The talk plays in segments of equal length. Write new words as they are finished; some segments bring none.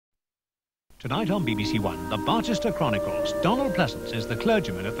Tonight on BBC One, the Barchester Chronicles, Donald Pleasance is the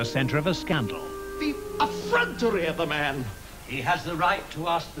clergyman at the centre of a scandal. The effrontery of the man! He has the right to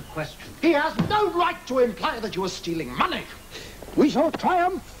ask the question. He has no right to imply that you are stealing money. We shall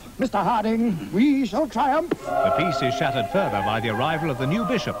triumph, Mr. Harding. We shall triumph. The peace is shattered further by the arrival of the new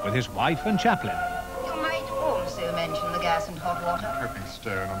bishop with his wife and chaplain. You might also mention the gas and hot water. Coping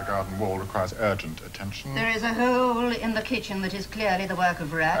stone on the garden wall requires urgent attention. There is a hole in the kitchen that is clearly the work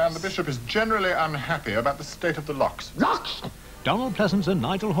of rats. And the bishop is generally unhappy about the state of the locks. Locks! Donald Pleasance and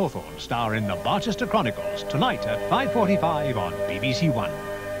Nigel Hawthorne star in the Barchester Chronicles tonight at 5:45 on BBC One.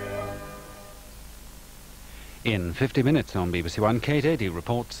 In 50 minutes on BBC One, Kate Adie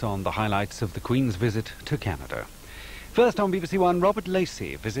reports on the highlights of the Queen's visit to Canada. First on BBC One, Robert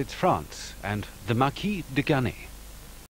Lacey visits France and the Marquis de Ganay.